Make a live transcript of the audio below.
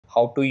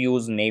how to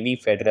use Navy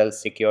Federal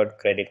Secured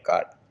Credit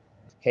Card.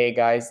 Hey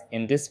guys,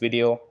 in this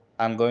video,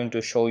 I'm going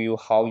to show you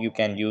how you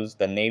can use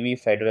the Navy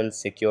Federal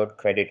Secured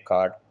Credit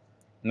Card.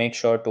 Make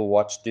sure to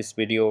watch this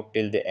video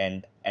till the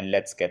end and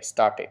let's get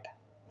started.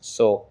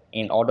 So,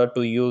 in order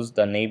to use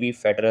the Navy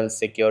Federal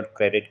Secured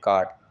Credit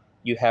Card,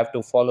 you have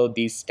to follow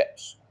these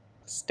steps.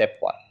 Step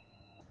 1.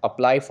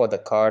 Apply for the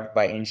card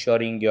by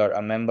ensuring you're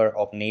a member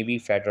of Navy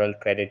Federal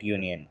Credit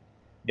Union.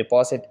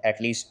 Deposit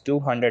at least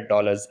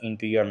 $200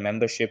 into your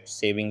membership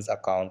savings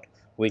account,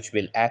 which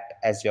will act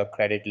as your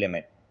credit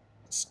limit.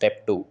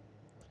 Step 2.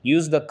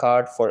 Use the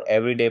card for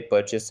everyday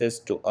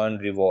purchases to earn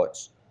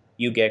rewards.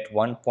 You get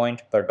 1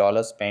 point per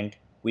dollar spent,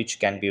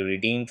 which can be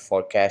redeemed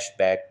for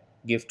cashback,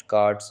 gift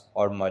cards,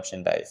 or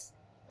merchandise.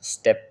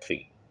 Step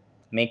 3.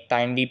 Make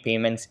timely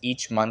payments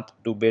each month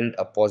to build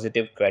a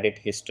positive credit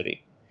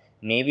history.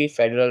 Navy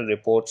Federal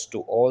reports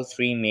to all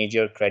three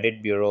major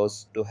credit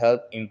bureaus to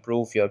help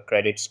improve your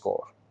credit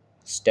score.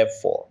 Step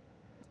 4.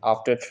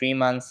 After 3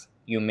 months,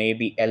 you may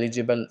be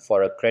eligible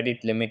for a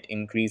credit limit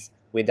increase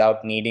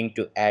without needing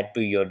to add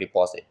to your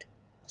deposit.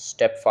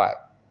 Step 5.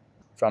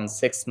 From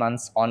 6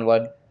 months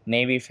onward,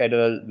 Navy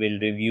Federal will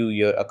review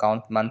your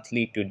account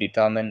monthly to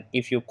determine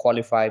if you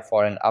qualify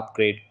for an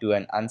upgrade to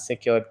an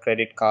unsecured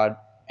credit card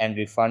and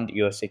refund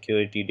your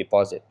security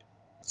deposit.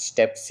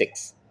 Step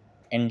 6.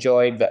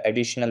 Enjoy the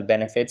additional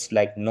benefits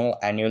like no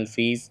annual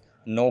fees,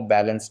 no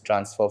balance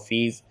transfer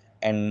fees,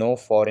 and no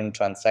foreign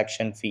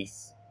transaction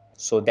fees.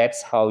 So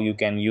that's how you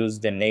can use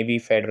the Navy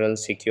Federal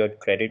Secured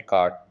Credit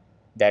Card.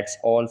 That's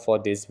all for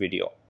this video.